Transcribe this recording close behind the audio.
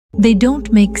They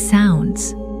don't make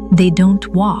sounds, they don't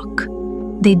walk,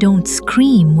 they don't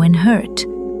scream when hurt,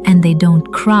 and they don't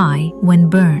cry when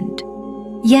burned.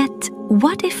 Yet,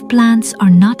 what if plants are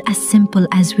not as simple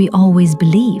as we always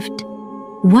believed?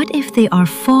 What if they are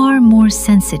far more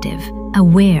sensitive,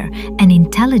 aware, and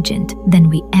intelligent than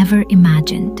we ever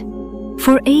imagined?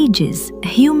 For ages,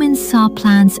 humans saw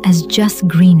plants as just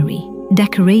greenery,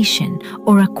 decoration,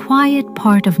 or a quiet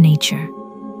part of nature.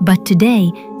 But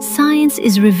today, science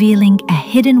is revealing a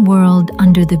hidden world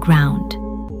under the ground.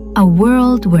 A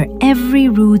world where every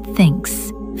root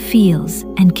thinks, feels,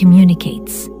 and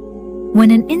communicates.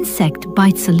 When an insect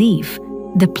bites a leaf,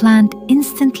 the plant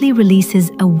instantly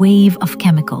releases a wave of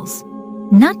chemicals,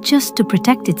 not just to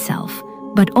protect itself,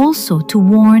 but also to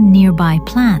warn nearby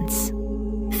plants.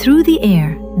 Through the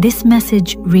air, this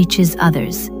message reaches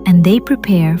others, and they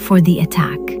prepare for the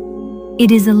attack. It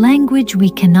is a language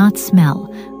we cannot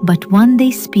smell, but one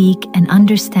they speak and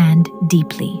understand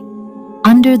deeply.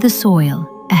 Under the soil,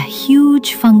 a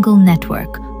huge fungal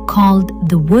network called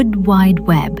the Wood Wide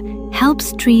Web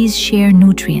helps trees share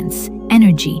nutrients,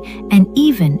 energy, and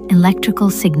even electrical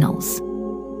signals.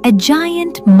 A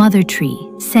giant mother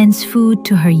tree sends food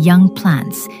to her young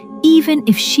plants, even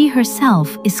if she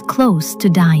herself is close to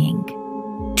dying.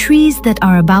 Trees that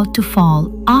are about to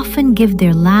fall often give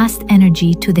their last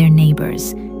energy to their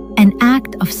neighbors, an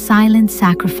act of silent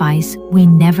sacrifice we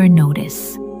never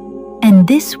notice. And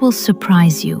this will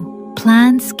surprise you: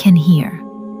 plants can hear.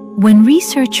 When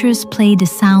researchers played a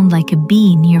sound like a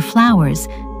bee near flowers,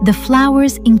 the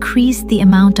flowers increased the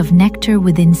amount of nectar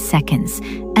within seconds,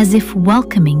 as if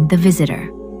welcoming the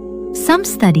visitor. Some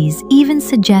studies even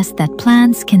suggest that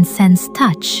plants can sense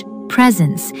touch,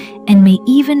 presence, and may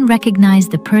even recognize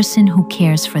the person who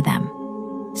cares for them.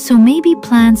 So maybe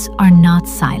plants are not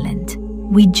silent.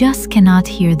 We just cannot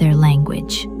hear their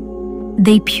language.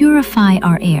 They purify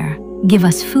our air, give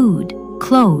us food,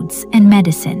 clothes, and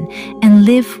medicine, and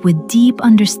live with deep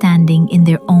understanding in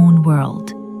their own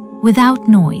world, without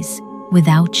noise,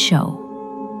 without show.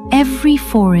 Every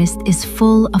forest is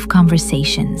full of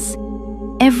conversations.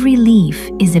 Every leaf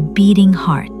is a beating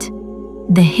heart.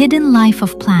 The hidden life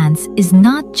of plants is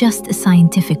not just a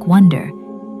scientific wonder.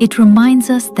 It reminds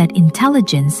us that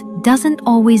intelligence doesn't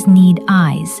always need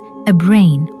eyes, a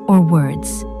brain, or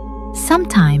words.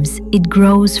 Sometimes it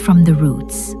grows from the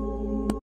roots.